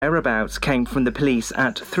whereabouts came from the police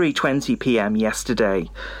at 3:20 p.m. yesterday.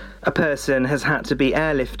 A person has had to be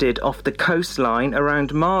airlifted off the coastline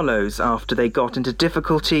around Marlows after they got into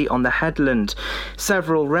difficulty on the headland.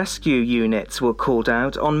 Several rescue units were called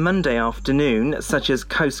out on Monday afternoon, such as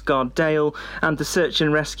Coast Guard Dale and the search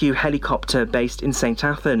and rescue helicopter based in St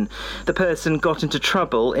Athan. The person got into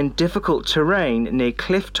trouble in difficult terrain near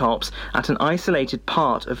cliff tops at an isolated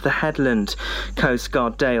part of the headland. Coast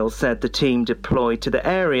Guard Dale said the team deployed to the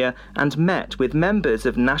area and met with members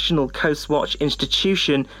of National Coast Watch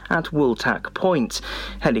Institution at Wooltack Point.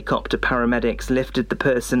 Helicopter paramedics lifted the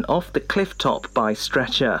person off the cliff top by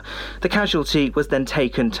stretcher. The casualty was then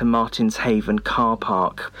taken to Martins Haven car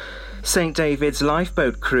park. St David's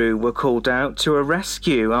lifeboat crew were called out to a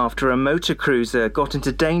rescue after a motor cruiser got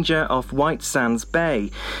into danger off White Sands Bay.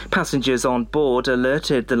 Passengers on board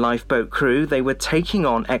alerted the lifeboat crew they were taking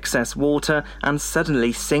on excess water and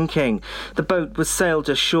suddenly sinking. The boat was sailed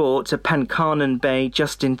ashore to Pencarnon Bay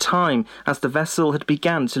just in time as the vessel had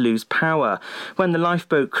begun to lose power. When the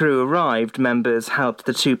lifeboat crew arrived, members helped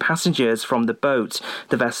the two passengers from the boat.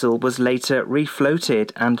 The vessel was later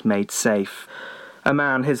refloated and made safe. A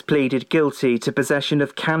man has pleaded guilty to possession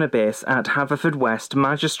of cannabis at Haverfordwest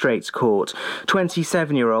Magistrates Court.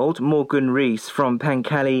 27-year-old Morgan Rees from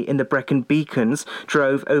Penkelly in the Brecon Beacons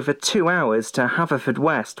drove over 2 hours to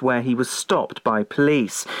Haverfordwest where he was stopped by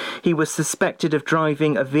police. He was suspected of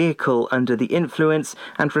driving a vehicle under the influence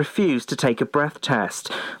and refused to take a breath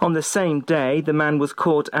test. On the same day, the man was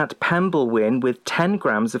caught at Pemblewin with 10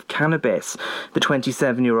 grams of cannabis. The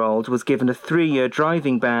 27-year-old was given a 3-year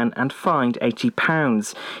driving ban and fined £80.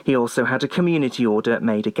 He also had a community order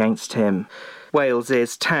made against him.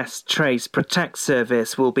 Wales's Test, Trace, Protect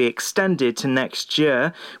service will be extended to next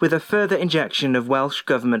year with a further injection of Welsh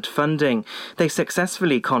Government funding. They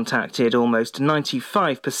successfully contacted almost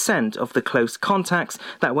 95% of the close contacts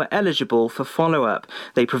that were eligible for follow-up.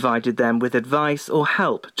 They provided them with advice or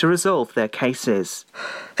help to resolve their cases.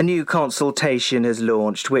 A new consultation has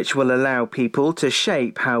launched which will allow people to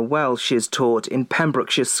shape how Welsh is taught in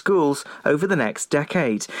Pembrokeshire schools over the next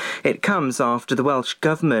decade. It comes after the Welsh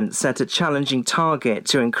Government set a challenging target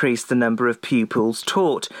to increase the number of pupils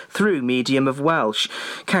taught through medium of Welsh.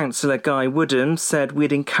 Councillor Guy Woodham said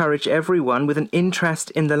we'd encourage everyone with an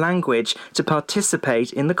interest in the language to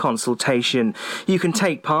participate in the consultation. You can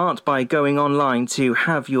take part by going online to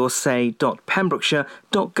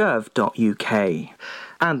haveyoursay.pembrokeshire.gov.uk.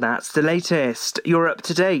 And that's the latest. You're up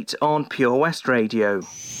to date on Pure West Radio.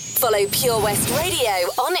 Follow Pure West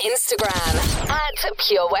Radio on Instagram at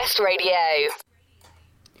Pure West Radio.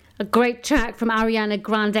 A great track from Ariana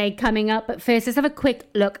Grande coming up, but first let's have a quick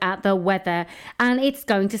look at the weather. And it's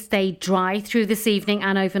going to stay dry through this evening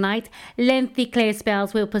and overnight. Lengthy clear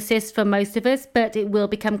spells will persist for most of us, but it will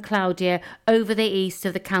become cloudier over the east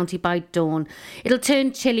of the county by dawn. It'll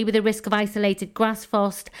turn chilly with a risk of isolated grass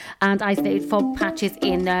frost and isolated fog patches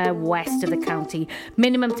in the west of the county.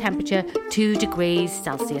 Minimum temperature 2 degrees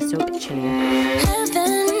Celsius, so a bit chillier.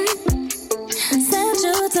 Heaven sent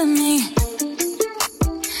you to me.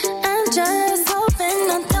 Just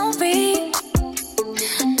hoping I don't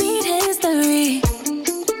repeat history.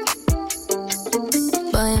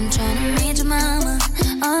 Boy, I'm trying to meet your mama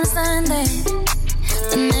on a Sunday,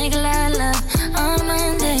 then make a lot of love on a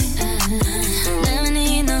Monday. Never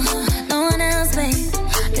need no one else, babe,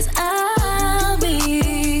 'cause I'll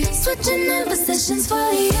be switching up positions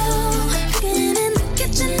for you. Getting in the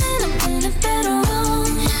kitchen and I'm in a better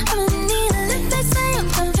room. I don't need a lift, they say I'm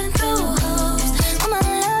pumping through holes. I'm a love.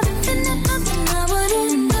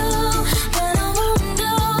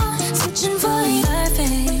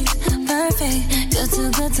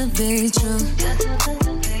 Good to be true,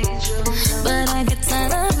 but I get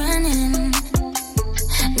tired of running.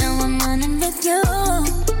 Now I'm running with you.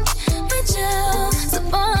 So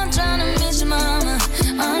boy, I'm trying to meet your mama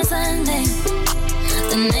on Sunday,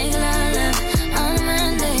 then make a lot of love on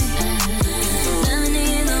Monday. Never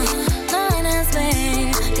need no one else,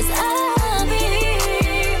 babe, 'cause I'll be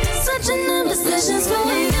switching up positions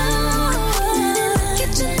for you.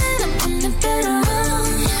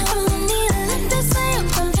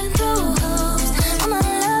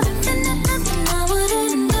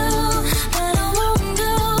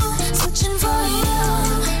 For you.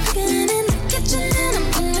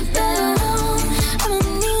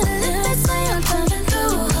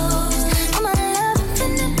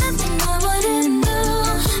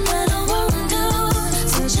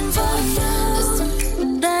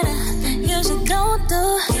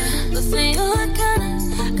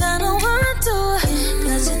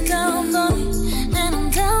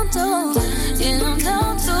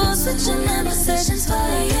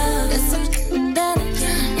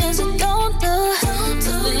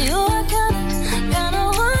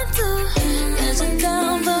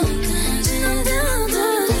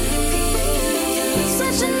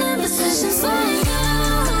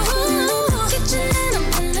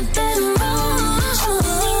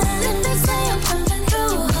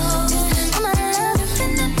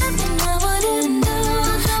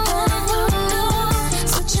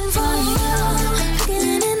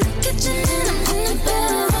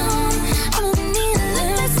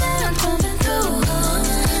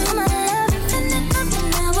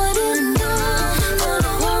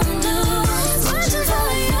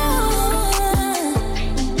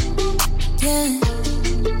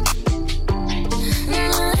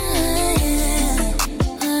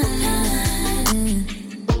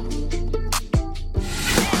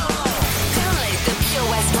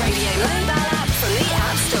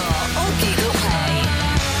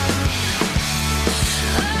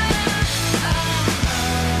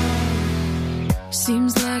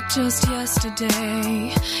 Seems like just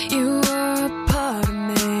yesterday you were a part of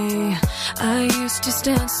me. I used to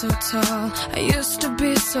stand so tall, I used to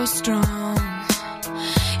be so strong.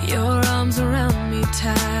 Your arms around me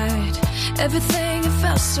tight, everything it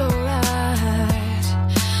felt so right.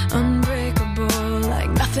 Unbreakable,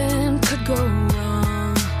 like nothing could go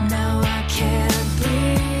wrong. Now I can't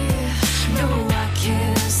breathe, no I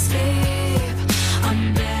can't sleep.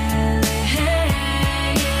 I'm barely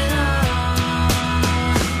hanging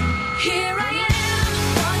on. Here I am,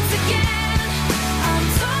 once again. I'm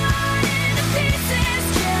torn into pieces,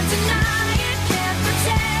 can't deny it, can't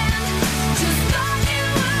pretend. Just thought you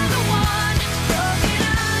were the one, broken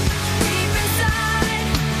up deep inside.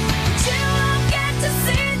 But you won't get to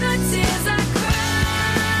see the tears I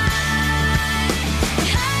cry. You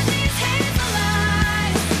had these hazel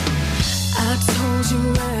eyes. I told you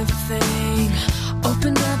everything,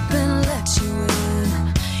 opened up and let you in.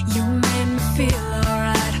 You made me feel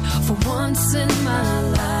alright for once in my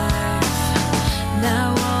life. Now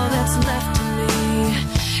all that's left of me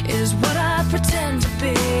is what I pretend to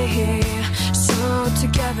be. So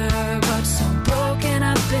together but so broken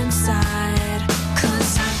up inside.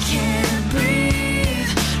 'Cause I can't breathe,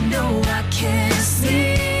 no I can't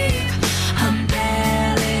sleep. I'm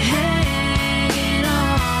barely hanging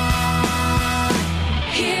on.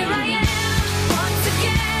 Here I am, once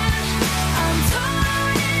again. I'm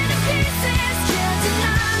torn into pieces, can't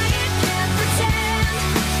deny it, can't pretend.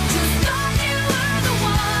 Just thought you were the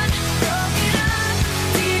one, broken up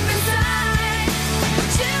deep inside.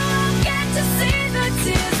 But you won't get to see the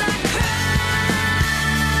tears I cry.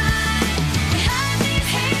 You had these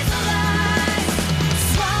hazel eyes,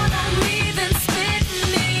 swallow me then spit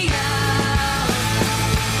me out.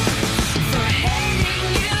 For hating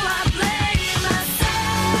you I blame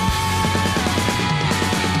myself.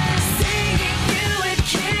 Seeing you it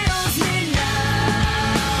kills me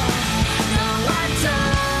now. No I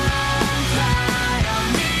don't cry on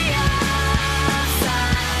the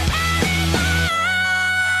outside anymore.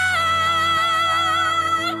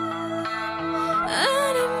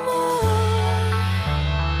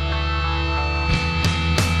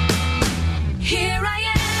 Here I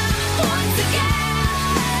am, once again.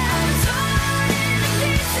 I'm torn into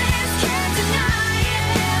pieces, can't deny it,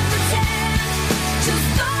 can't pretend. Just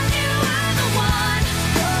thought you were the one,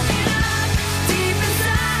 broken up deep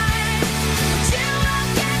inside. But you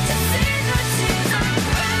won't get to see the tears I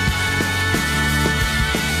cry.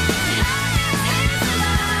 You had these hazel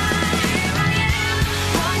eyes. Here I am,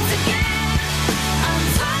 once again. I'm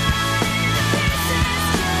torn into pieces,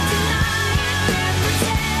 can't deny it, can't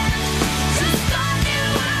pretend. Just thought you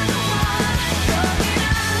were the one, broken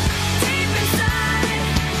up deep inside.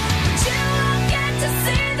 But you won't get to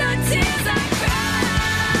see the tears I cry.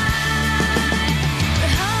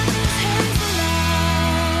 Behind these hazel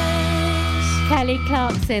eyes. Kelly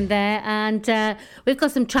Clarkson there, and we've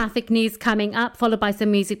got some traffic news coming up, followed by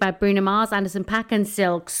some music by Bruno Mars, Anderson .Paak and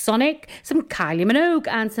Silk Sonic, some Kylie Minogue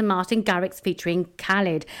and some Martin Garrix featuring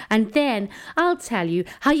Khalid. And then I'll tell you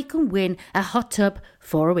how you can win a hot tub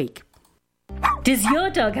for a week. Does your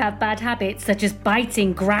dog have bad habits such as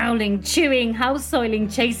biting, growling, chewing, house soiling,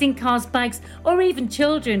 chasing cars, bikes, or even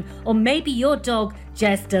children? Or maybe your dog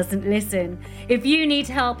just doesn't listen? If you need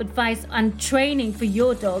help, advice and training for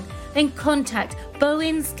your dog, then contact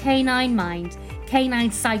Bowen's Canine Mind.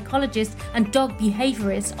 Canine psychologist and dog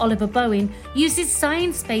behaviorist Oliver Bowen uses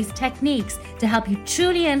science-based techniques to help you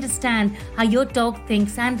truly understand how your dog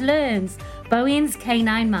thinks and learns. Bowen's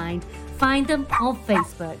Canine Mind. Find them on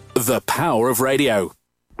Facebook. The power of radio.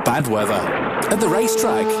 Bad weather. At the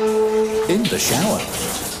racetrack. In the shower.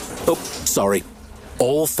 Oh, sorry.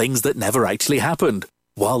 All things that never actually happened.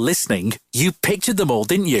 While listening, you pictured them all,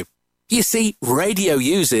 didn't you? You see, radio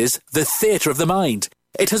uses the theatre of the mind.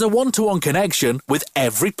 It has a one-to-one connection with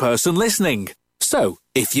every person listening. So,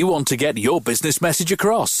 if you want to get your business message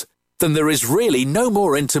across, then there is really no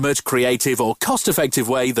more intimate, creative or cost-effective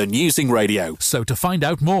way than using radio. So to find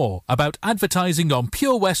out more about advertising on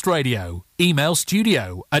Pure West Radio, email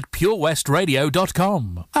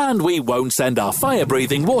studio@purewestradio.com. And we won't send our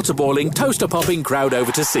fire-breathing, water-boiling, toaster-popping crowd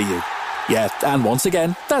over to see you. Yeah, and once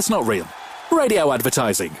again, that's not real. Radio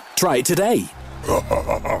advertising. Try it today.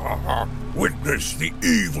 Witness the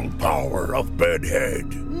evil power of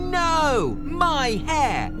Bedhead. No! My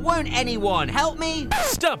hair! Won't anyone help me?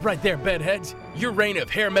 Stop right there, bedheads. Your reign of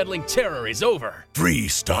hair-meddling terror is over.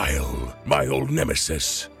 Freestyle, my old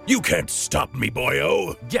nemesis. You can't stop me,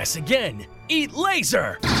 boyo. Guess again. Eat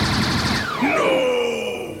laser!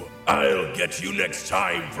 No! I'll get you next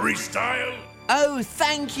time, Freestyle. Oh,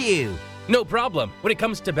 thank you. No problem. When it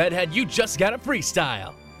comes to bedhead, you just gotta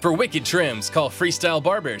freestyle. For wicked trims, call Freestyle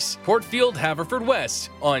Barbers, Portfield, Haverfordwest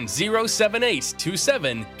on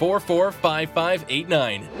 07827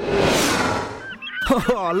 445589.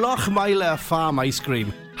 Oh, Lochmeyler Farm Ice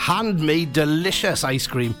Cream. Handmade delicious ice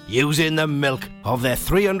cream using the milk of their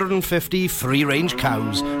 350 free-range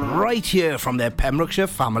cows right here from their Pembrokeshire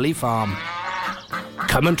family farm.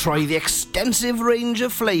 Come and try the extensive range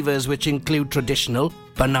of flavours which include traditional,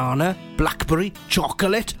 banana, blackberry,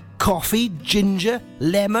 chocolate, coffee, ginger,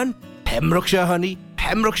 lemon, Pembrokeshire honey,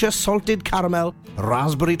 Pembrokeshire salted caramel,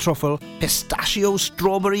 raspberry truffle, pistachio,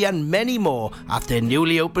 strawberry and many more at their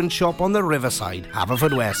newly opened shop on the Riverside,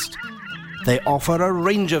 Haverfordwest. They offer a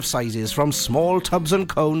range of sizes from small tubs and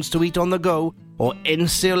cones to eat on the go or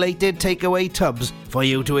insulated takeaway tubs for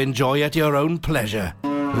you to enjoy at your own pleasure.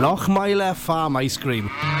 Lochmeyler Farm Ice Cream.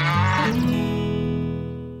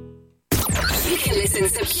 You can listen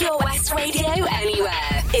to Pure West Radio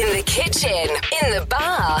anywhere. In the kitchen, in the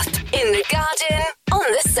bath, in the garden, on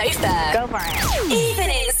the sofa. Go for it. Even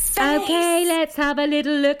in space. Okay, let's have a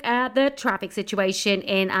little look at the traffic situation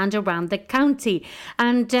in and around the county.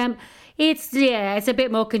 And it's a bit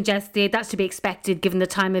more congested. That's to be expected given the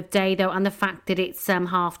time of day, though, and the fact that it's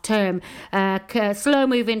half term.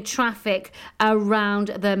 Slow-moving traffic around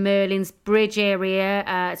the Merlin's Bridge area.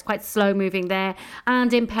 It's quite slow-moving there.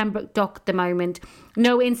 And in Pembroke Dock at the moment.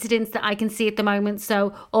 No incidents that I can see at the moment,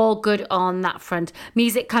 so all good on that front.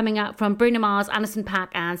 Music coming up from Bruno Mars, Anderson .Paak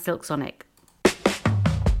and Silk Sonic.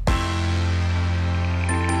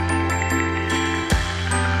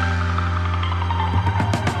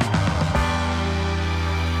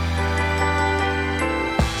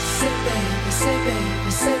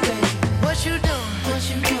 Say baby, what you doing?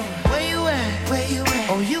 Where you at?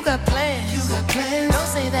 Oh, you got plans. Don't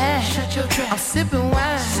say that. Shut your trap. I'm sipping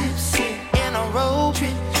wine. Sip. In a robe.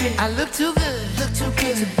 Trip. I look too good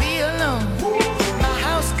to be alone. My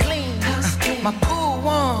house clean. My pool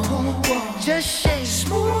warm. Just shake.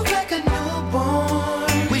 Smooth like a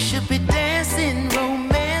newborn. We should be dancing,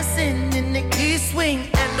 romancing in the east wing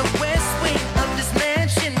and the west wing of this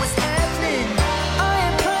mansion. What's happening?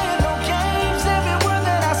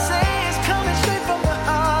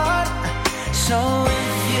 So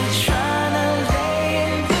if you're tryna lay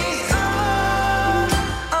in these arms,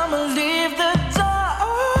 I'ma leave the door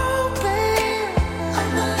open.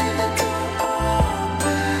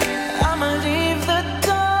 I'ma leave the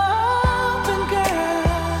door open, girl.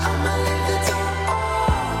 I'ma leave the door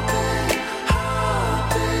open.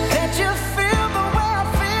 That you feel the way I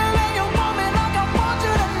feel and you want me like I want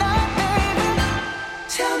you tonight, baby.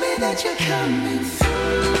 Tell me that you're coming through.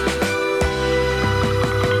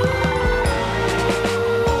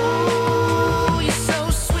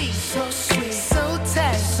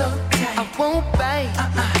 Won't bite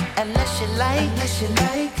unless you like.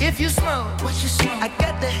 If you smoke, what you smoke? I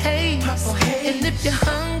got the haze. And if you're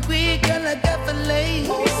hungry, girl, I got the lace.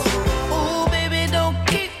 Ooh, baby, don't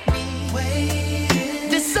keep me waiting.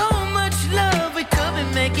 There's so much love we could be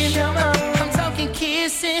making. I'm talking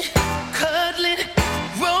kissing, cuddling,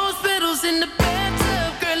 rose petals in the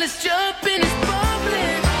bathtub. Girl, let's jump in, it's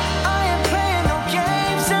bubbling. I ain't playing no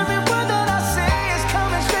games. Every word that I say is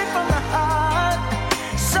coming straight from the heart.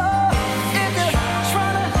 So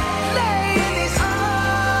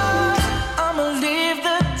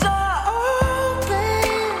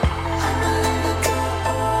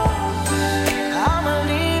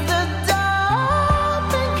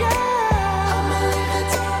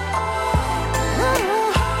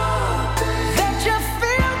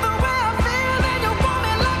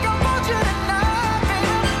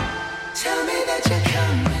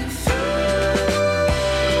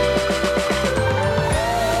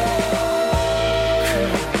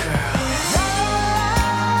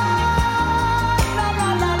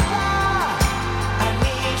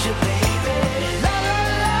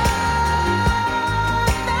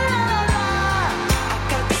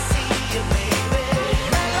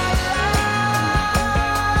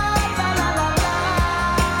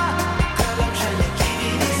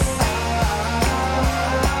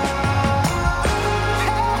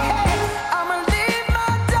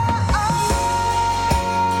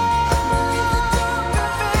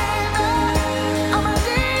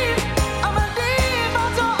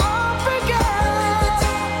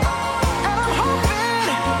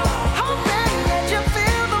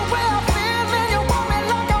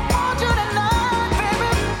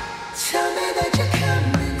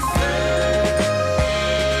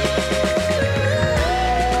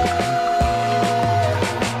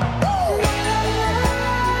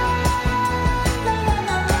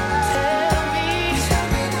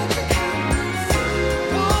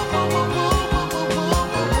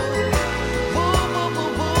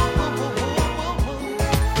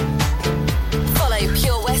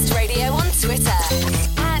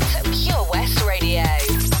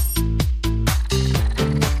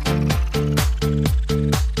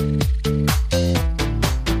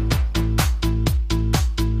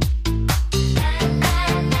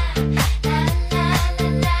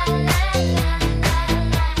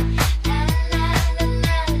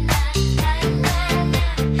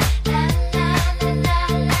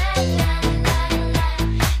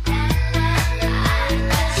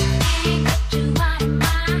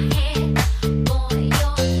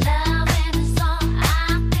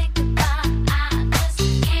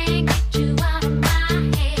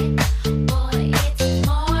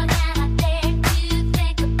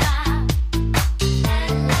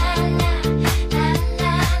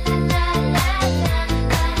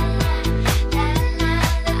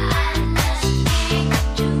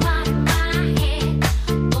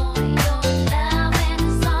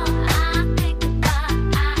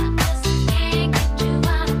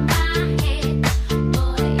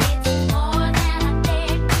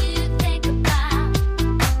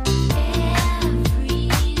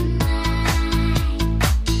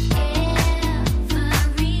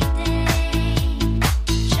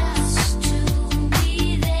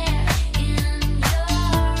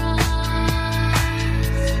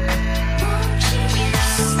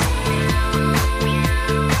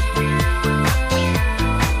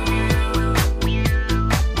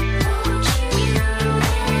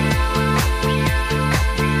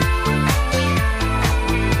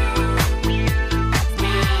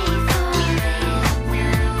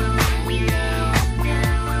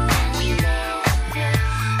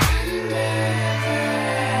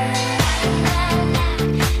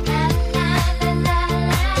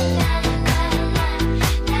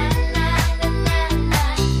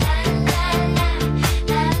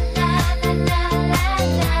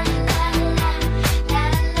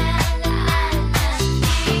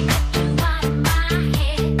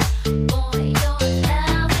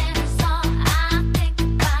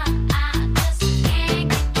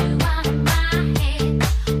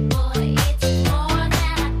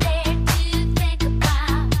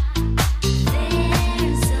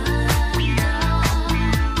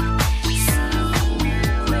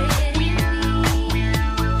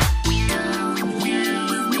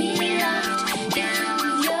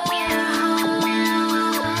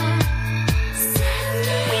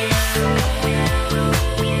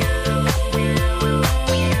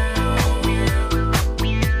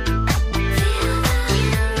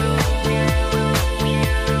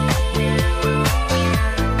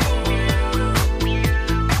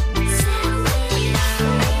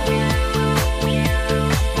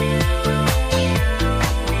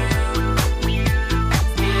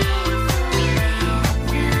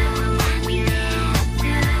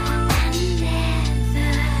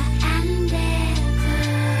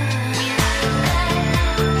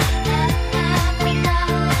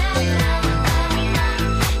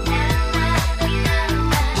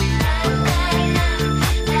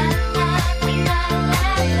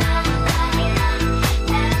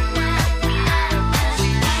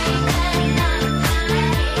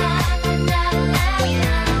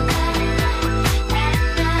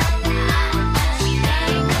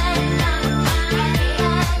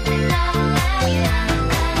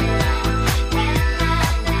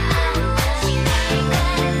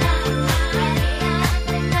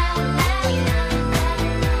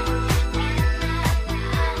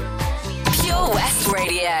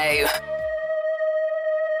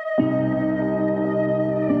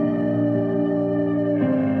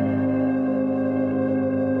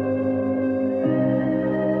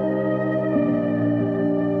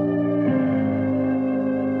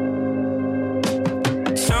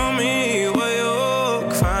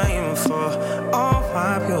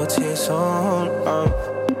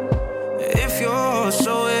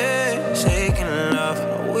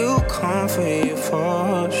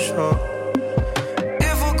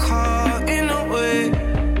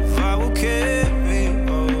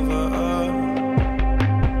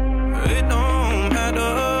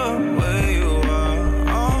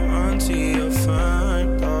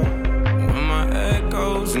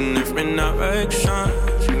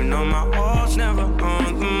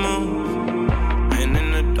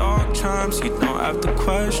have to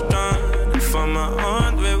question if I'm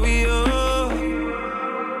on where we are.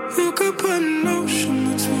 You could put an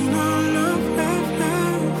ocean between our love, love,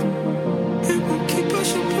 love. It won't keep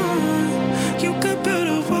us apart. You could build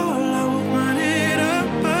a wall, I will run it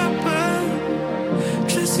up, up, up,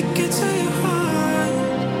 just to get to your heart.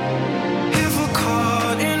 If we're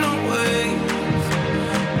caught in a wave,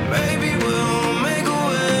 maybe we'll make a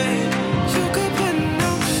way. You could put an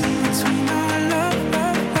ocean between our love,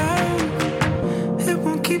 love, love. It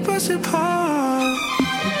won't keep us apart.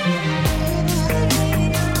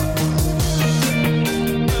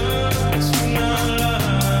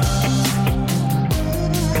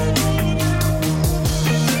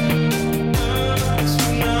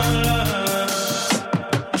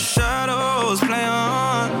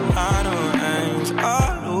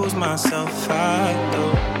 Myself I do,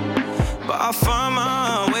 but I find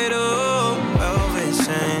my way to velvet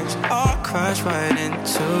chains. I'll crash right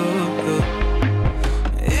into you.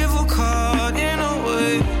 If we're caught in a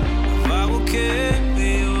wave, if I will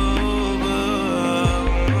carry you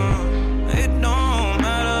over. It don't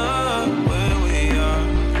matter where we are,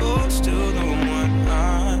 you're still the one I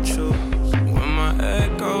choose. When my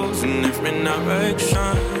head goes in different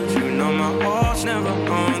directions, you know my heart's never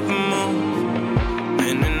on the move.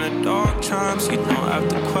 Dark times, you don't have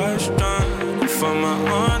to question if I'm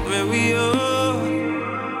on where we are.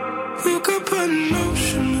 You could put an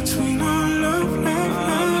ocean between our love, love,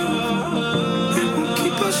 love. It won't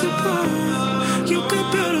keep us apart. You could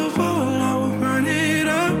build a wall, I will run it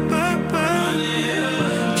up, up, up,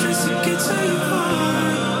 just to get to your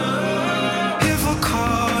heart. If we're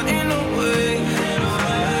caught in a wave,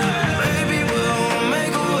 maybe we'll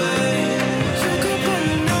make a way. You could put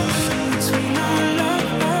an ocean between our love,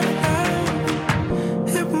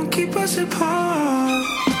 keep us apart.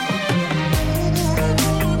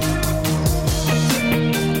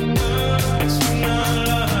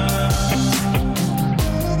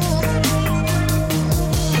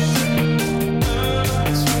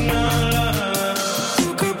 You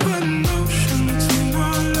could put an ocean between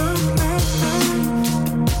our love, love, love.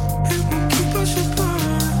 It won't keep us apart.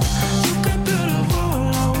 You could build a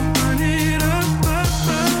wall, I will run it up, up,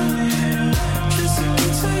 up, just to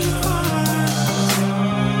get to your heart.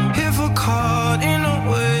 If we're caught in a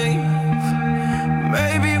wave,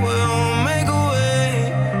 maybe we'll make a way.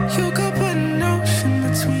 You could put an ocean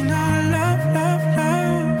between our love, love,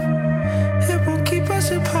 love. It won't keep us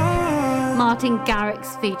apart. Martin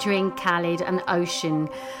Garrix featuring Khalid and Ocean.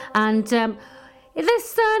 And the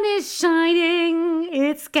sun is shining,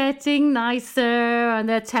 it's getting nicer, and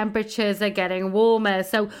the temperatures are getting warmer.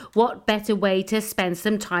 So what better way to spend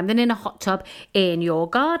some time than in a hot tub in your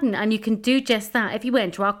garden? And you can do just that if you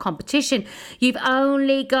enter our competition. You've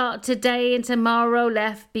only got today and tomorrow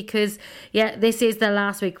left because, this is the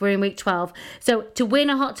last week. We're in week 12. So to win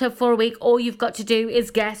a hot tub for a week, all you've got to do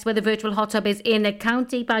is guess where the virtual hot tub is in the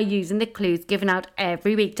county by using the clues given out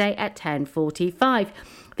every weekday at 10:45.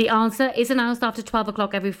 The answer is announced after 12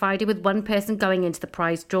 o'clock every Friday, with one person going into the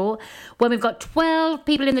prize draw. When we've got 12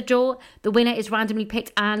 people in the draw, the winner is randomly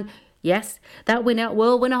picked, and yes, that winner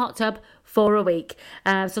will win a hot tub for a week.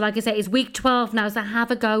 So like I say, it's week 12 now, so have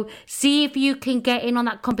a go. See if you can get in on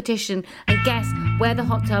that competition and guess where the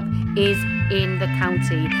hot tub is in the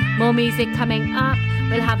county. More music coming up.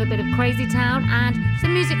 We'll have a bit of Crazy Town and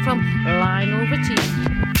some music from Lionel Richie.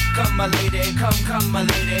 Come my lady, come my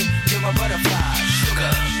lady, you're my butterfly,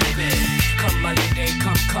 sugar, baby. Come my lady,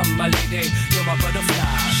 come my lady, you're my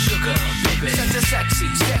butterfly, sugar, baby. Such a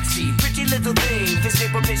sexy, pretty little thing. This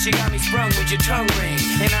April bitch, you got me sprung with your tongue ring.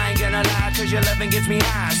 And I ain't gonna lie, cause your loving gets me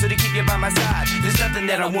high. So to keep you by my side, there's nothing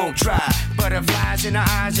that I won't try. Butterflies in her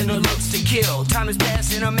eyes and her looks to kill. Time is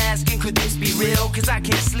passing, I'm asking, could this be real? Cause I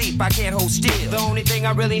can't sleep, I can't hold still. The only thing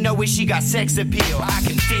I really know is she got sex appeal. I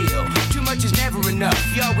can feel, too much is never enough.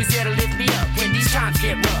 You always there to lift me up when these times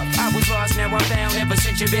get rough. I was lost, now I'm found, ever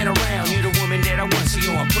since you've been around. You're the woman that I want, so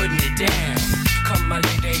yo, I'm putting it down. Come my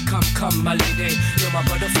lady, come my lady, you're my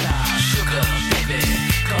butterfly, sugar, baby.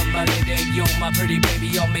 Come my lady, you're my pretty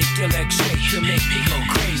baby, I'll make your legs shake, you make me go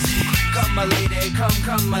crazy. Come my lady,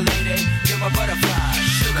 come my lady, you're my butterfly,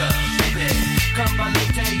 sugar, baby. Come my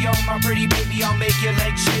lady, you're my pretty baby, I'll make your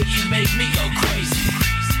legs shake, you make me go crazy.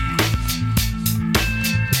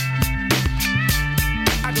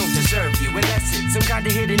 I don't deserve you, unless it's some kind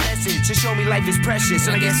of hidden message to show me life is precious,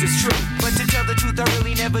 and I guess it's true. But to tell the truth, I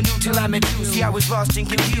really never knew till I met you. See, I was lost and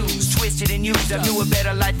confused, twisted and used. I knew a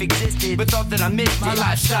better life existed, but thought that I missed my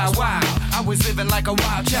lifestyle wild. I was living like a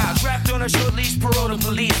wild child, trapped on a short leash, parole to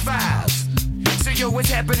police files. So Yo,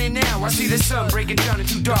 what's happening now? I see the sun breaking down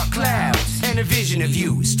into dark clouds, and a vision of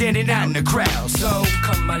you standing out in the crowd. So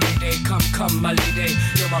come my lady, come my lady,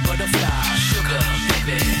 you're my butterfly, sugar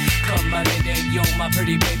baby. Come my lady, you're my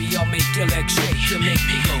pretty baby, I'll make your legs shake, you'll make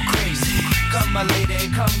me go crazy. Come my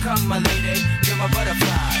lady, come my lady, you're my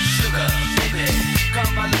butterfly, sugar baby.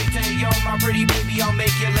 Come my lady, you're my pretty baby, I'll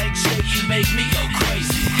make your legs shake, you make me go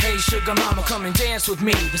crazy. Hey sugar mama, come and dance with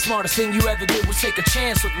me. The smartest thing you ever did was take a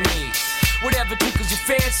chance with me. Whatever tickles your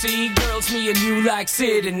fancy, girls, me and you like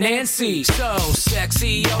Sid and Nancy. So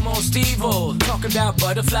sexy, almost evil, talking about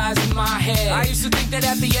butterflies in my head. I used to think that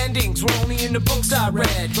happy endings were only in the books I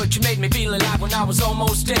read, but you made me feel alive when I was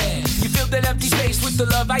almost dead. You filled that empty space with the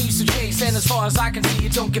love I used to chase, and as far as I can see,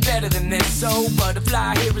 it don't get better than this. So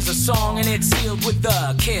butterfly, here is a song, and it's sealed with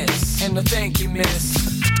a kiss and a thank you, miss.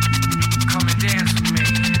 Come and dance with me,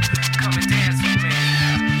 come and dance with me,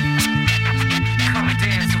 come and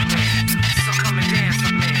dance with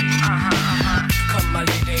me. Come my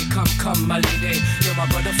lady, come my lady, you're my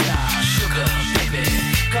butterfly, sugar baby.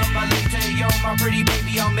 Come my lady, you're my pretty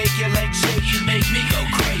baby, I'll make your legs shake, you make me go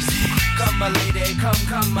crazy. Come my lady,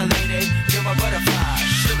 come my lady, you're my butterfly,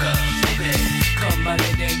 sugar baby. Come my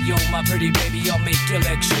lady, you're my pretty baby, I'll make your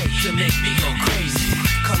legs shake, you make me go crazy.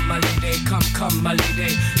 Come my lady, come my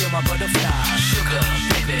lady, you're my butterfly, sugar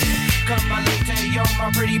baby. Come my lady, you're my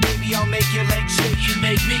pretty baby, I'll make your legs shake, you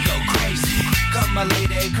make me go crazy. Come my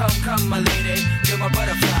lady, come my lady, you're my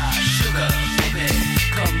butterfly, sugar baby.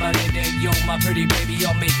 Come my lady, you're my pretty baby,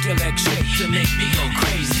 I'll make your legs shake, you make me go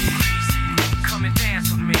crazy. Come and dance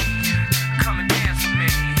with me, come and dance with me,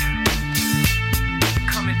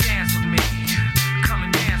 come and dance with me, come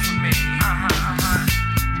and dance with me,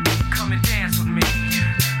 come and dance with me,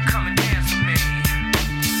 come and dance with me,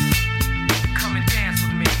 come and dance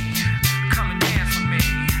with me, come and dance with me,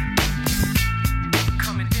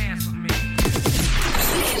 come and dance with me.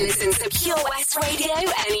 You can listen to Pure West Radio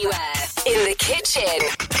anywhere. In the kitchen,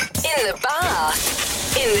 in the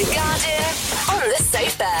bath, in the garden, on the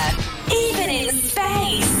sofa, even in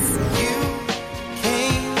space. You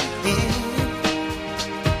came in.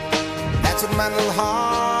 That's what my little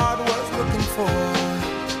heart was looking for.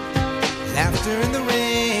 Laughter in the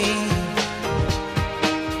rain.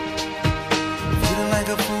 Feeling like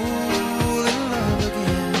a fool in love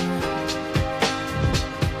again.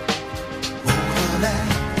 Oh, that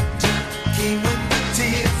came when the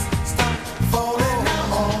tears stopped falling.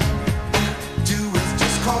 Now all I do is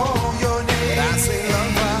just call your name. I say,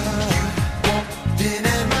 lover, you walked in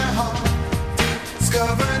and my heart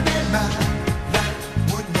discovered that my life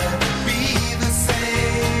would never be the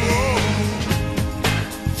same.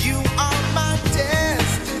 You are my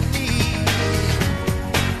destiny.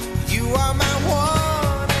 You are my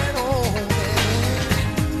one and only.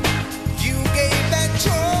 You gave that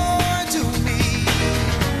joy to me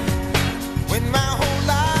when my whole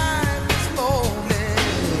life was lonely.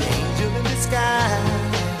 Angel in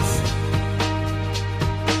disguise.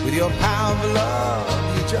 With your power of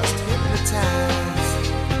love, you just hypnotize.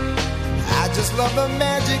 I just love the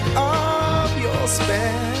magic of your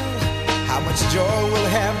spell. How much joy we'll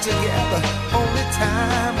have together, only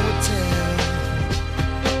time will tell.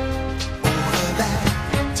 All of that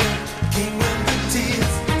came when the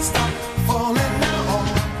tears stopped falling. Now all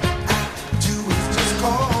I do is just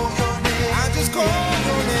call your name. I just call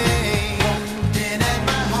your name. Walked in at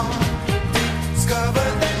my heart,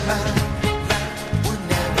 discovered that my life would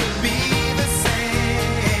never be the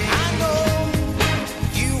same. I know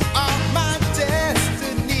you are my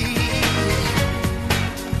destiny.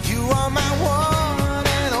 You are my one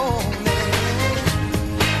and only.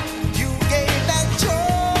 You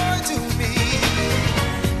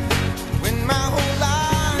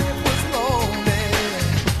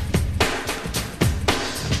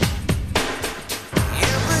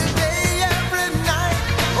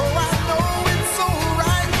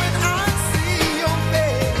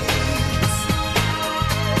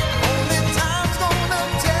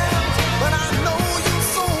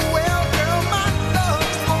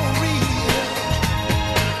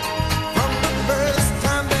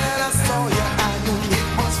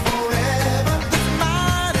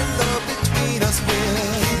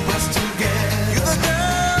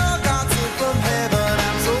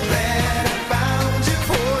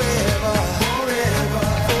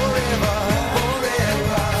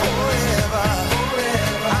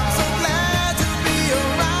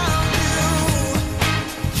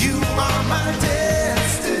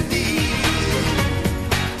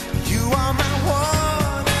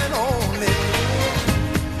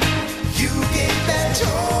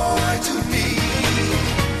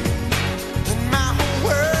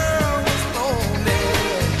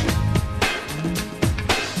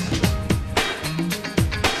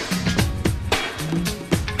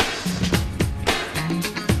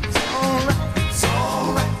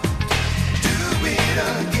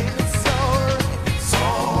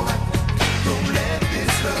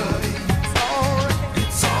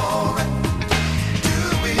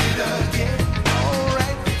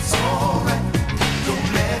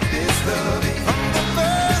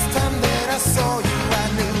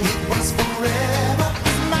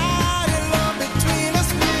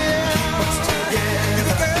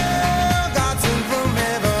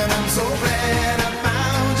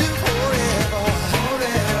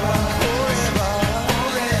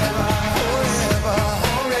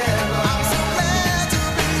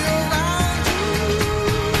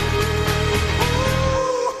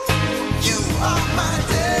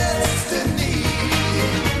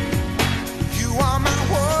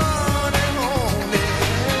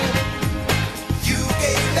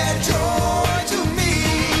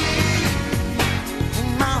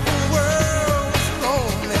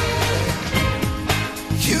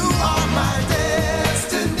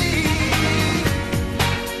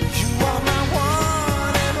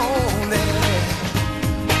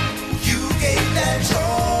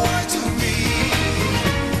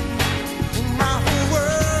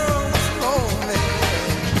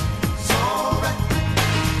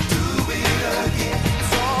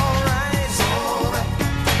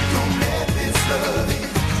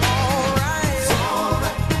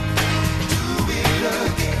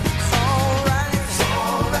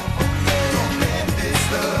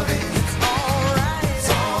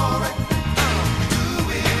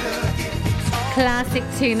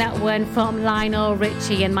tune, that one from Lionel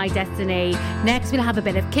Richie and My Destiny. Next, we'll have a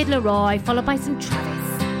bit of Kid Laroi, followed by some Travis.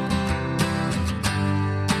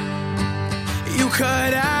 You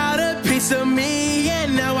cut out a piece of me,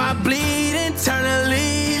 and now I bleed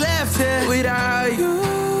internally. Left here without you,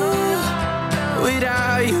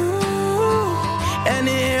 without you. And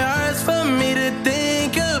it hurts for me to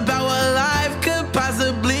think about what life could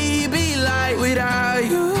possibly be like without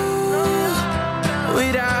you,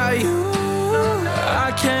 without you.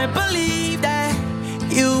 I can't believe that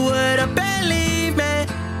you would have believed me.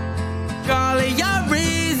 All of your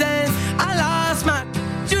reasons, I lost my.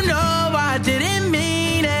 You know I didn't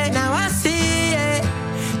mean it. Now I see it.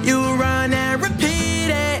 You run and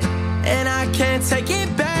repeat it, and I can't take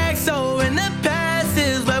it back. So in the past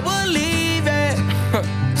is where we'll leave it.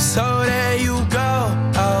 So there you go.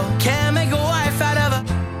 Oh, can't make a wife out of her.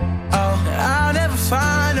 Oh, I'll never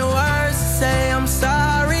find the words to say I'm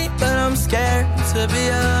sorry, but I'm scared to be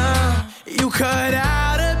alone. You cut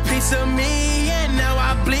out a piece of me, and now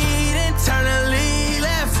I bleed internally.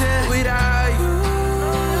 Left here without you,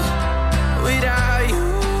 without you.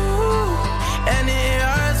 And it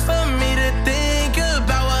hurts for me to think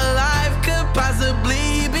about what life could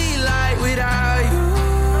possibly be like without you,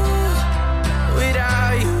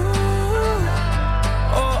 without you.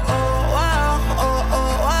 Oh, oh, wow, oh,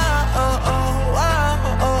 oh, wow, oh, oh, wow,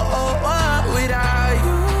 oh, oh, wow. Without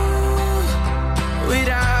you,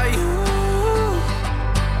 without you.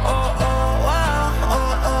 Oh, oh, wow,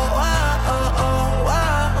 oh, oh, wow, oh, oh,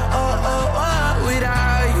 wow, oh, oh, wow.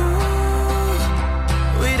 Without you,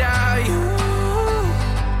 without you.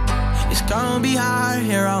 It's gonna be hard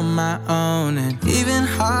here on my own, and even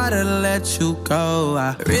harder to let you go.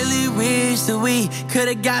 I really wish that we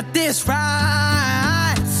could've got this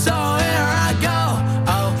right. So here I go.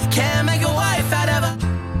 Oh, can't make a wife out of her.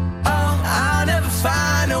 Oh, I'll never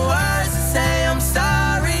find the words to say I'm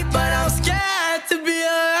sorry, but I'm scared to be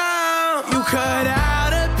alone. You cut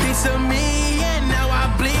out a piece of me, and now I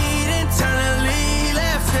bleed internally.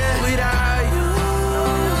 Left here without you,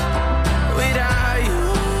 without you.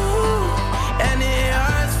 And it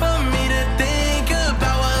hurts for me to think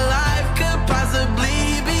about what life could possibly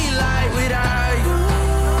be like without you,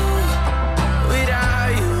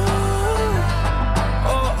 without you.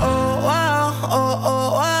 Oh, oh, wow, oh, oh,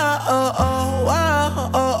 wow, oh, oh, wow,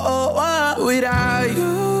 oh, oh, wow. Without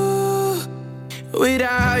you,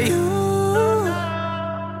 without you.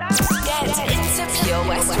 Get into Pure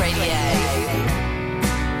West Radio.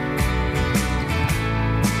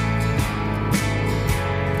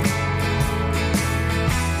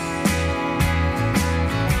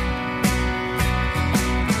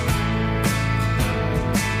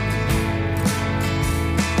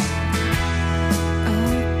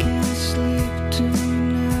 Can't sleep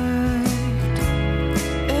tonight.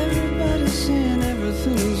 Everybody's saying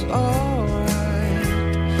everything is alright.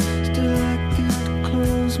 Still I can't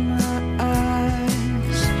close my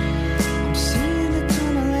eyes. I'm seeing the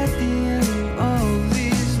tunnel at the end of all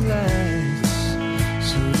these lights.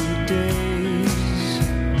 So the days,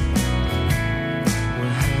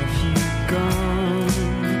 where have you gone?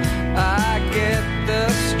 I get the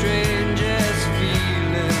strangest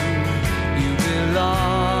feeling you belong.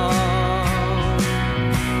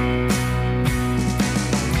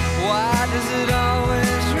 Why does it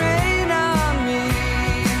always rain on me?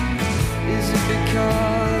 Is it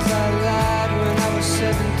because I lied when I was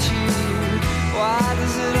 17? Why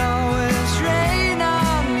does it always rain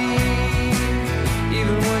on me?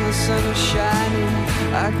 Even when the sun is shining,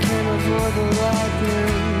 I can't avoid the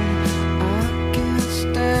lightning. I can't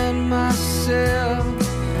stand myself.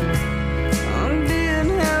 I'm being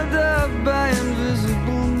held up by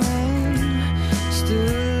invisible men.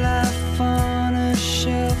 Still life on a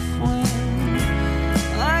shelf when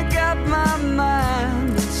I got my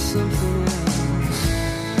mind on something else.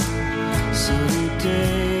 Sunny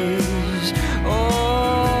days,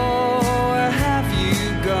 oh, where have you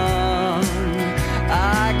gone?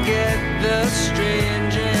 I get the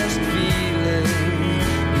strangest feeling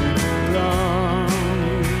you belong.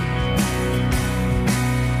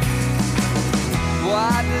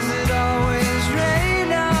 Why does it always rain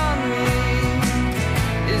on me?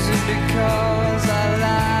 Is it because I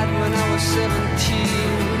lied when I was 17?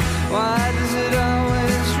 Why does it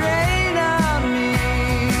always rain on me?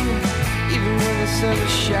 Even when the sun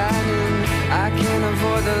is shining, I can't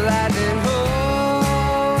avoid the lightning.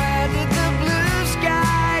 Oh, where did the blue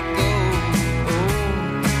sky go? Oh,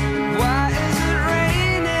 why is it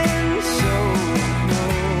raining so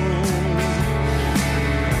low?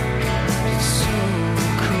 It's so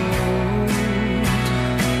cold.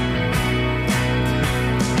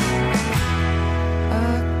 I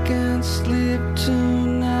can't sleep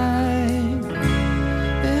tonight.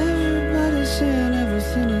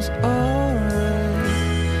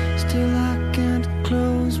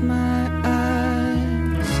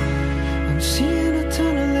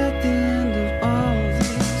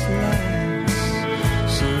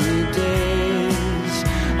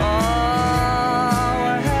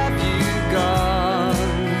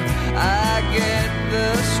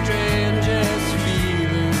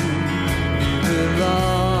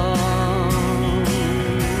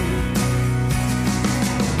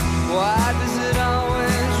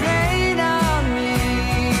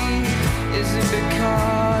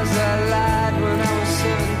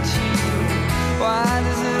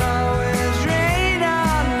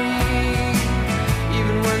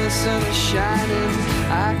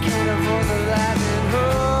 can't avoid the lightning.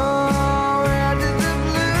 Oh, where did the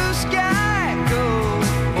blue sky go?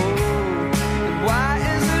 Oh, and why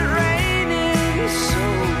is it raining so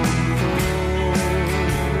cold?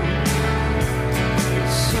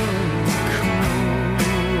 So cold.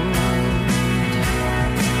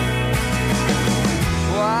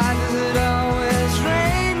 Why does it always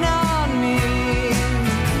rain on me?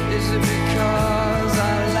 Is it because I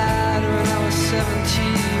lied when I was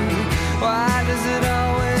 17? Why does it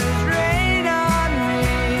always rain on me?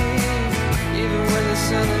 Even when the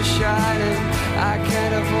sun is shining, I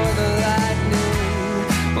can't avoid the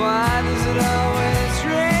lightning. Why does it always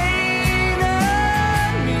rain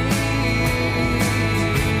on me?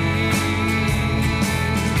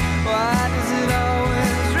 Why does it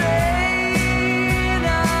always rain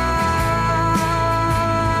on?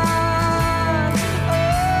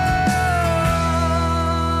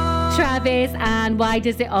 Travis, and why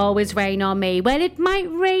does it always rain on me? Well, it might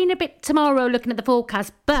rain a bit tomorrow looking at the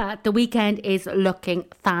forecast, but the weekend is looking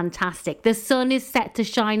fantastic. The sun is set to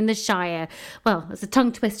shine in the Shire. Well, it's a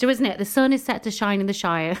tongue twister, isn't it? The sun is set to shine in the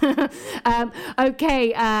Shire.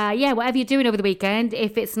 Whatever you're doing over the weekend,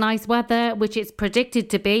 if it's nice weather, which it's predicted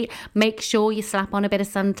to be, make sure you slap on a bit of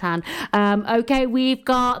suntan. We've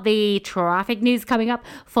got the traffic news coming up,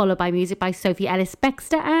 followed by music by Sophie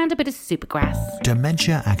Ellis-Bextor and a bit of Supergrass.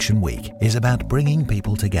 Dementia Action Week is about bringing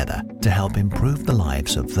people together to help improve the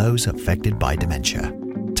lives of those affected by dementia.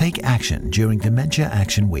 Take action during Dementia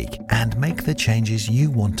Action Week and make the changes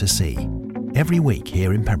you want to see. Every week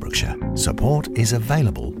here in Pembrokeshire, support is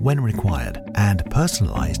available when required and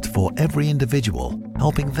personalised for every individual,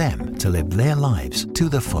 helping them to live their lives to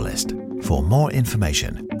the fullest. For more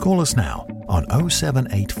information, call us now on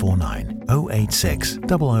 07849 086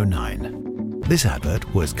 009. This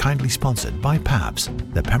advert was kindly sponsored by PAVS,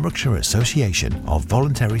 the Pembrokeshire Association of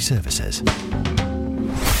Voluntary Services.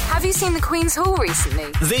 Have you seen the Queen's Hall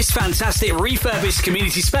recently? This fantastic refurbished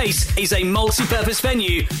community space is a multi-purpose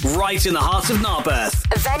venue right in the heart of Narberth.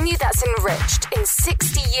 A venue that's enriched in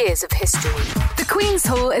 60 years of history. The Queen's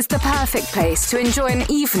Hall is the perfect place to enjoy an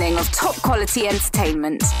evening of top-quality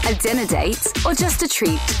entertainment, a dinner date, or just a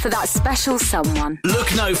treat for that special someone.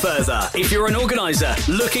 Look no further if you're an organiser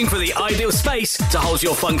looking for the ideal space to hold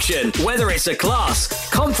your function, whether it's a class,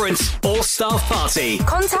 conference, or staff party.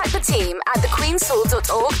 Contact the team at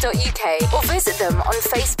thequeenshall.org.uk or visit them on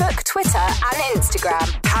Facebook, Twitter and Instagram.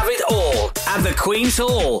 Have it all at the Queen's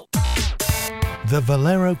Hall. The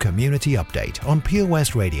Valero Community Update on Pure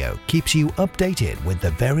West Radio keeps you updated with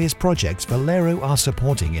the various projects Valero are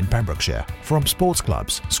supporting in Pembrokeshire, from sports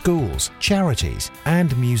clubs, schools, charities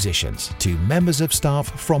and musicians to members of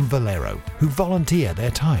staff from Valero who volunteer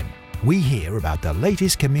their time. We hear about the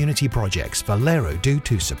latest community projects Valero do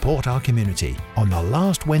to support our community on the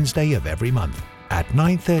last Wednesday of every month at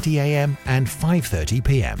 9:30 a.m. and 5:30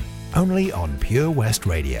 p.m. only on Pure West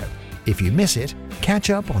Radio. If you miss it, catch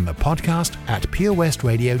up on the podcast at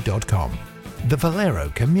purewestradio.com. The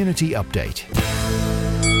Valero Community Update.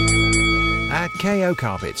 At KO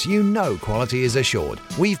Carpets, you know quality is assured.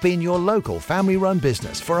 We've been your local family-run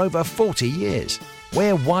business for over 40 years.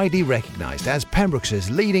 We're widely recognised as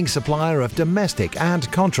Pembrokeshire's leading supplier of domestic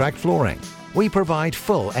and contract flooring. We provide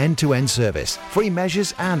full end-to-end service, free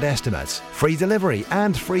measures and estimates, free delivery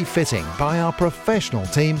and free fitting by our professional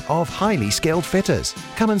team of highly skilled fitters.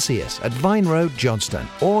 Come and see us at Vine Road, Johnston,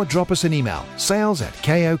 or drop us an email,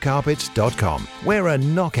 sales@kocarpets.com. We're a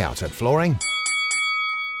knockout at flooring.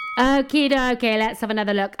 Okie dokie, let's have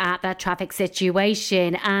another look at the traffic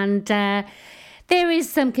situation. And there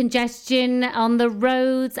is some congestion on the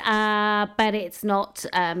roads, but it's not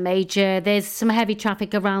major. There's some heavy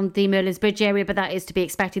traffic around the Merlin's Bridge area, but that is to be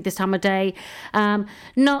expected this time of day.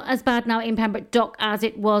 Not as bad now in Pembroke Dock as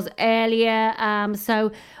it was earlier.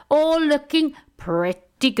 So all looking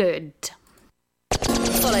pretty good.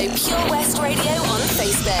 Follow Pure West Radio on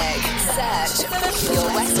Facebook. Search for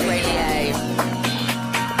Pure West Radio.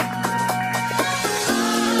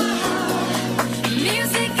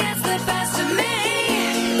 Music gets the best of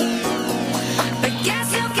me, but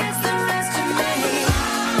guess who gets the rest of me?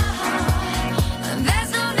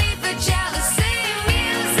 There's no need for jealousy.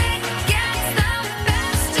 Music gets the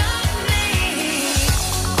best of me.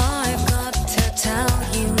 I've got to tell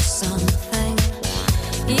you something.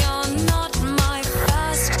 You're not my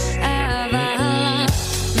first ever love.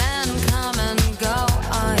 Men come and go,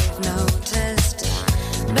 I've noticed.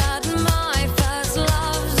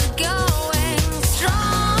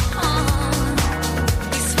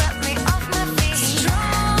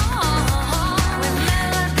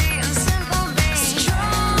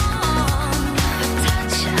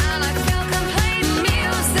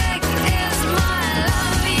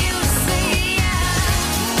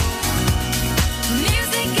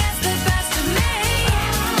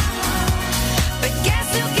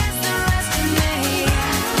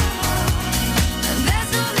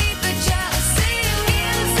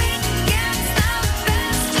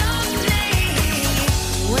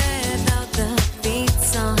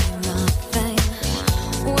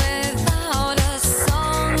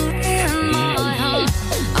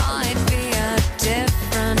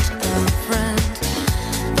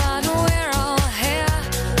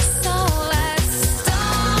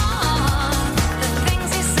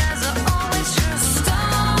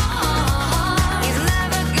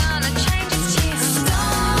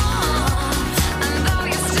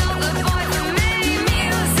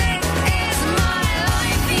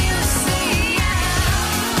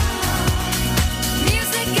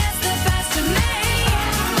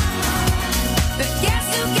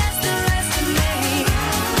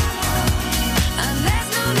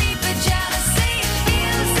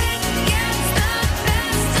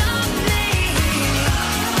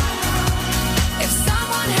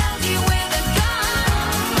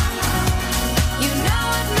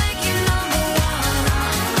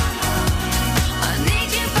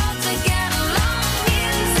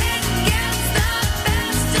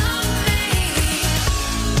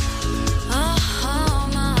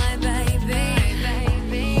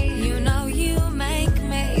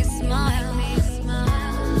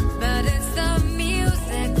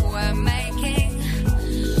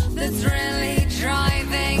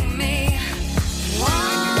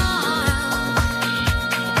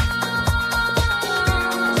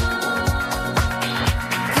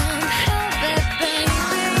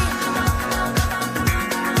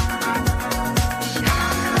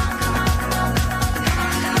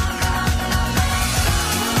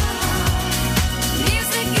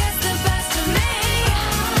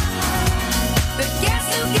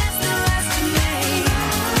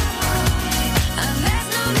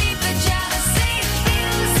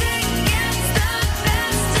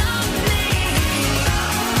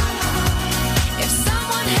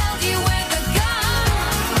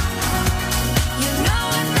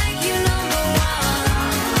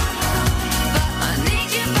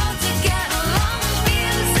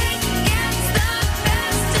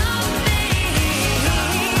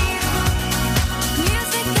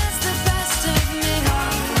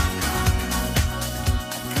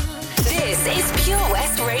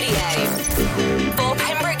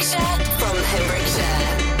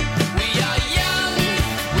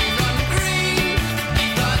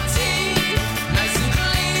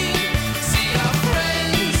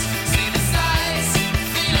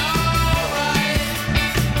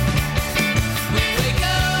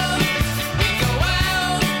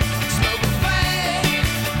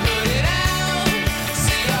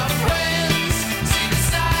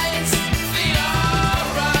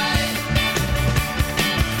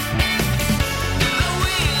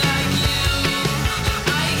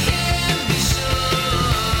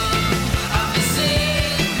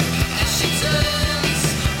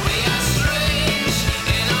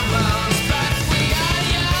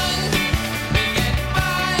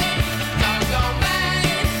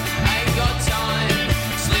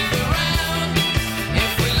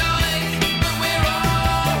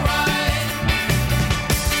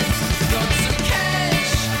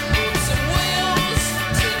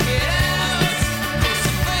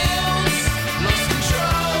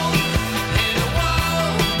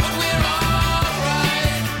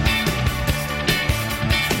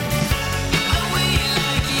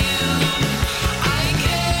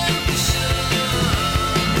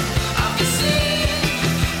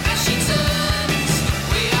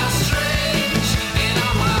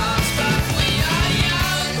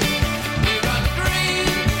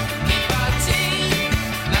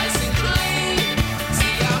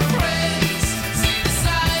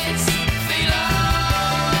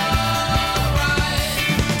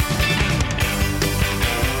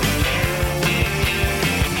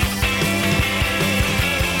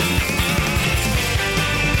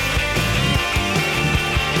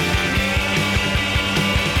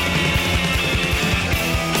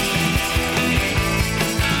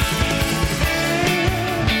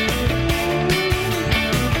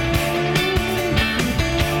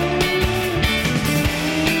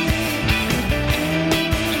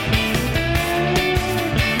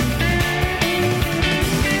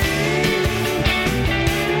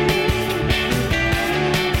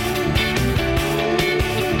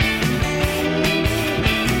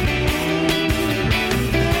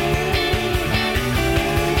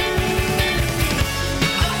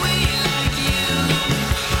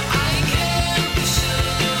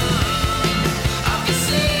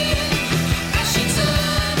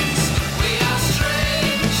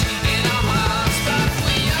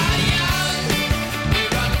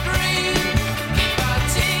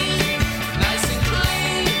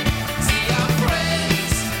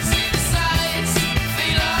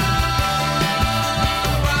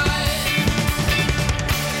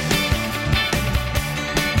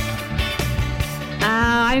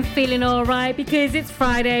 feeling all right because it's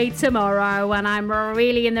Friday tomorrow and I'm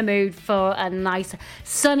really in the mood for a nice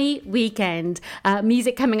sunny weekend.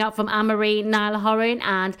 Music coming up from Anne-Marie, Niall Horan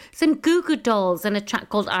and some Goo Goo Dolls and a track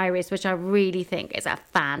called Iris, which I really think is a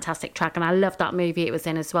fantastic track, and I love that movie it was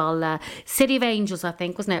in as well. City of Angels, I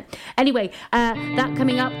think, wasn't it? Anyway, that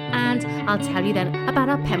coming up, and I'll tell you then about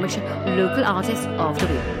our Pembrokeshire local artist of the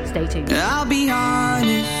week. Stay tuned. I'll be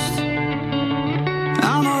honest,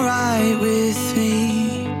 I'm alright with me.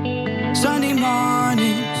 Sunday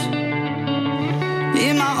mornings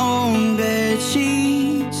in my own bed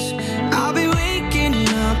sheets, I'll be waking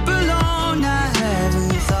up alone. I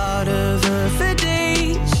haven't thought of her for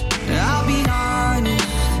days. I'll be honest,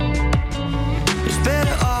 it's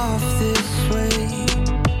better off this way.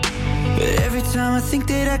 But every time I think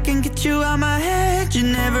that I can get you out my head, you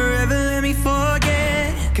never ever let me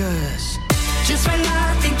forget. 'Cause just when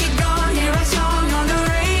I think you're gone, hear a song on the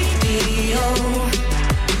radio.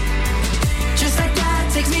 Just like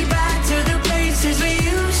that takes me back to the places we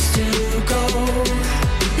used to go.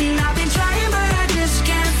 And I've been trying but I just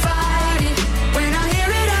can't fight it. When I hear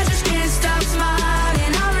it I just can't stop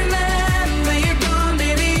smiling. I remember you're gone,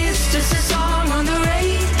 baby, it's just a song on the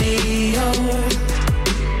radio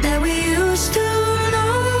that we used to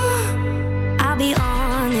know. I'll be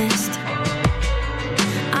honest,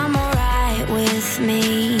 I'm alright with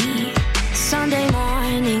me. Sunday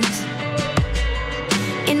mornings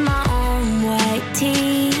in my own white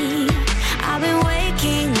tee, I've been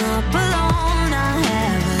waking up alone. I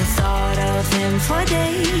haven't thought of him for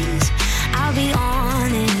days. I'll be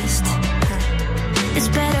honest, it's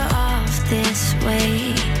better off this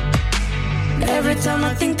way. Every time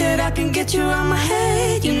I think that I can get you out my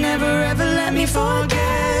head, you never ever let me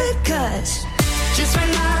forget. 'Cause just when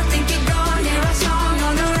I think you're gone, hear a song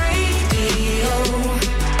on the radio.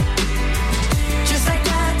 Just like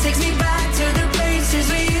that takes me back to the places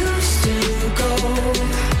we used to go.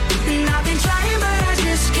 And I've been trying but I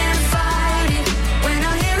just can't fight it. When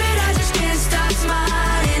I hear it I just can't stop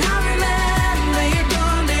smiling. I remember you're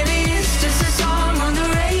gone, baby, it's just a song on the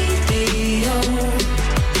radio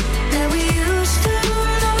that we used to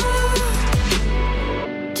know.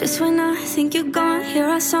 Just when I think you're gone, hear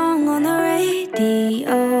a song on the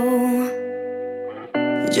radio.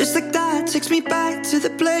 Just like that takes me back to the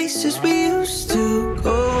places we used to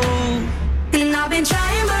go. And I've been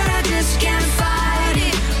trying but I just can't fight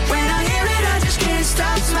it. When I hear it I just can't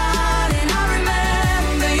stop smiling. I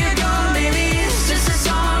remember you're gone, baby, it's just a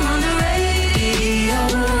song on the radio.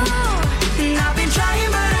 And I've been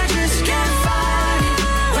trying but I just can't fight it.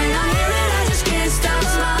 When I hear it I just can't stop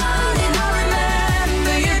smiling. I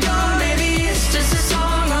remember you're gone, baby, it's just a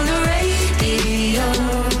song on the radio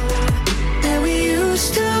that we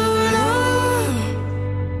used to know.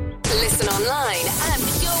 Listen online at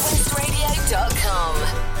purewestradio.com.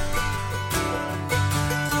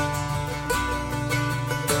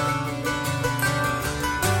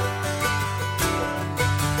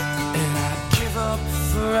 And I'd give up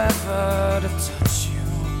forever to touch you,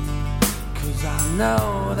 'cause I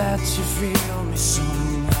know that you feel me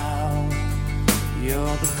somehow.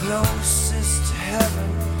 You're the closest to heaven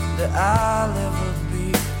that I'll ever be.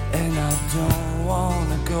 And I don't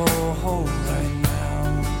wanna go home right now.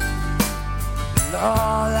 And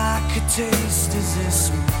all I could taste is this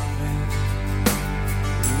moment,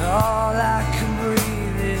 and all I can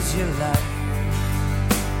breathe is your life.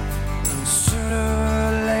 And sooner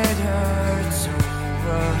or later it's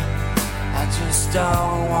over. I just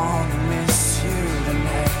don't wanna miss you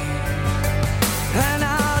tonight. And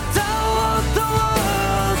I don't want the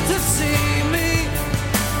world to see me,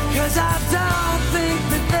 'cause I don't think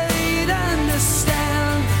that they'd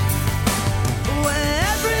understand. When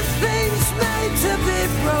everything's made to be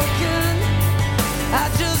broken, I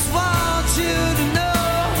just want you to know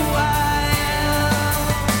who I am.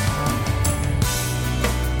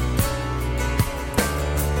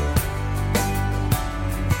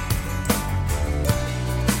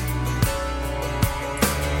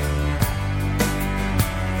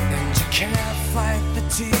 And you can't fight the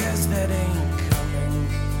tears that ain't coming,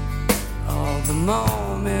 all the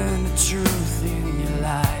moment of truth in your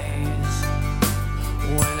lies.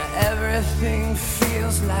 When everything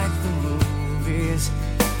feels like the movies,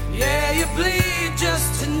 yeah, you bleed just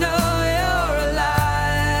to know you're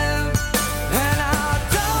alive. And I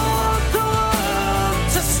don't want the world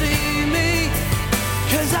to see me,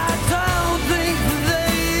 'cause I don't think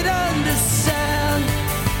they'd understand.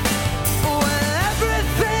 When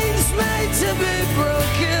everything's made to be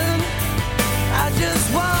broken, I just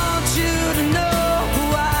want you to know who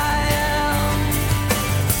I am.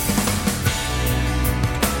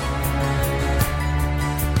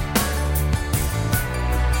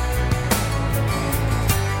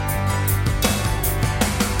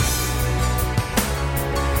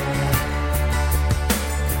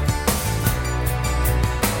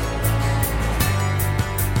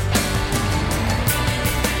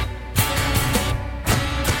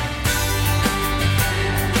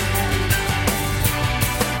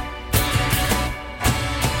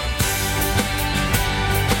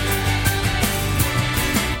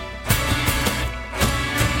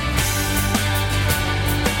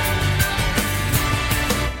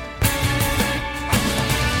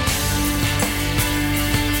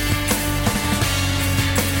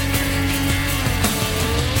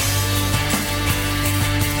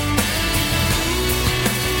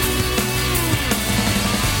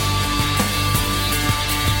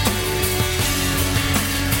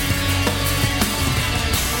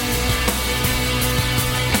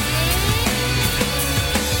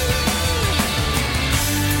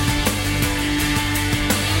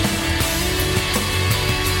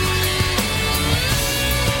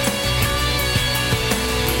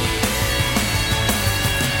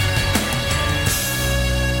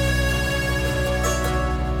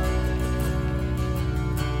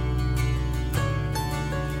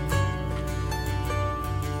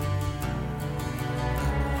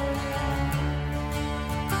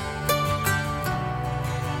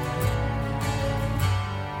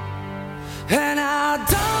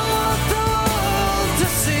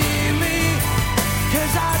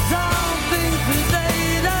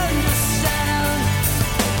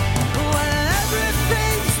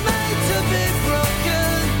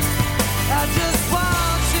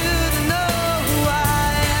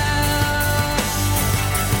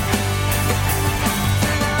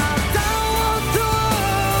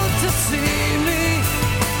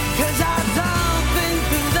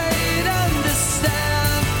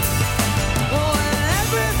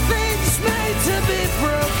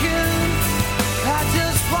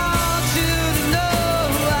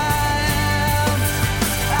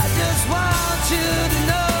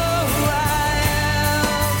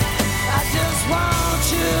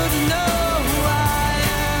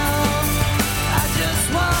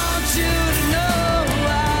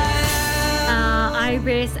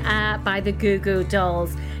 This by the Goo Goo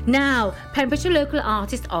Dolls. Now, Pembrokeshire Local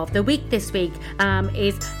Artist of the Week this week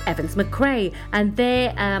is Evans McRae, and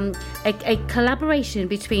they're a collaboration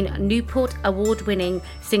between Newport award-winning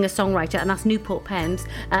singer-songwriter, and that's Newport Pems,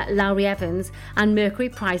 Lowry Evans, and Mercury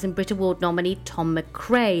Prize and Brit Award nominee Tom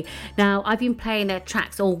McRae. Now, I've been playing their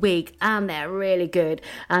tracks all week, and they're really good,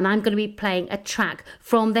 and I'm going to be playing a track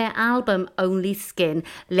from their album Only Skin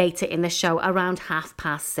later in the show around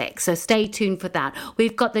 6:30. So stay tuned for that.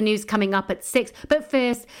 We've got the news coming up at 6, but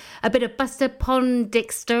first, a bit of Buster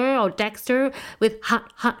Dexter with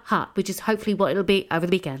Hot Hot Hot, which is hopefully what it'll be over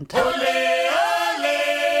the weekend. Ole, ole, ole,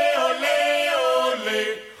 ole,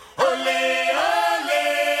 ole, ole,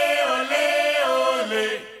 ole,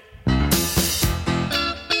 ole.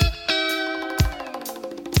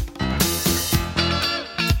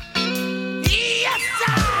 Yes,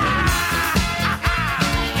 sir!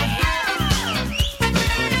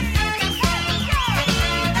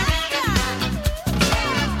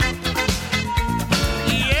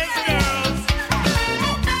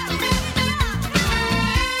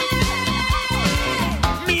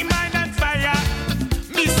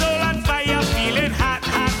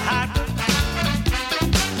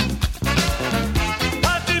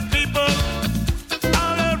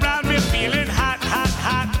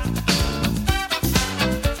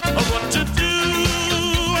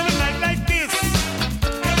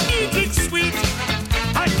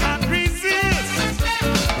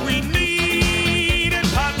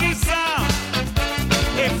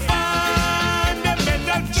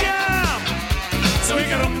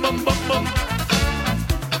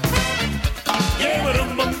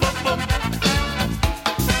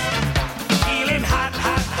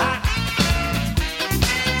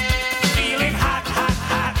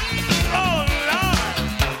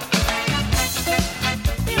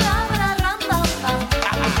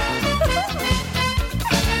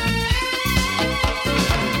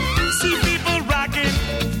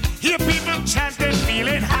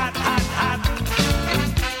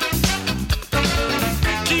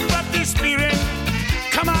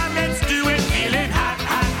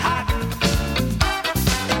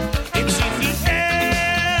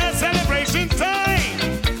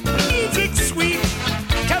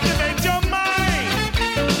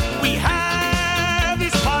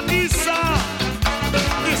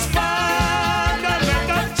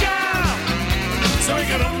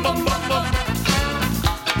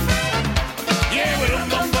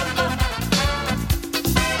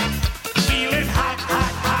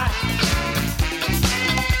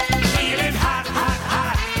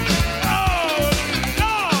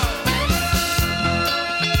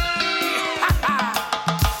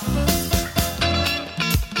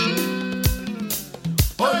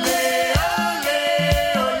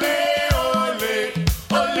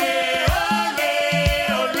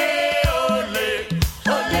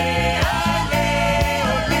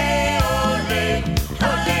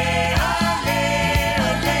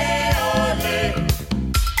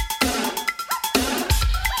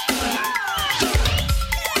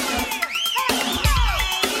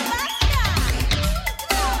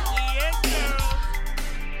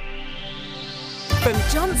 From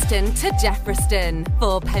Johnston to Jeffreyston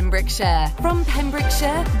for Pembrokeshire. From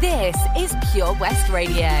Pembrokeshire, this is Pure West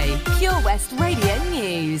Radio. Pure West Radio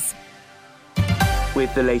News.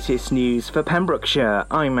 With the latest news for Pembrokeshire,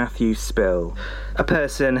 I'm Matthew Spill. A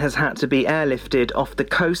person has had to be airlifted off the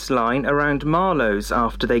coastline around Marlows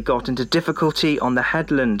after they got into difficulty on the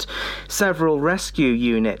headland. Several rescue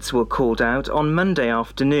units were called out on Monday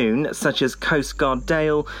afternoon, such as Coast Guard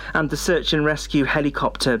Dale and the search and rescue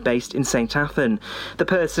helicopter based in St Athan. The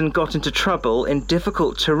person got into trouble in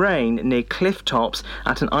difficult terrain near cliff tops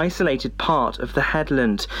at an isolated part of the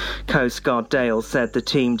headland. Coast Guard Dale said the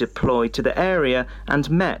team deployed to the area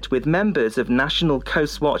and met with members of National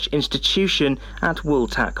Coast Watch Institution at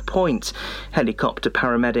Wooltack Point. Helicopter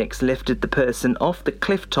paramedics lifted the person off the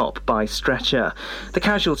cliff top by stretcher. The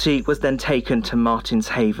casualty was then taken to Martin's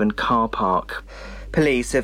Haven car park. Police have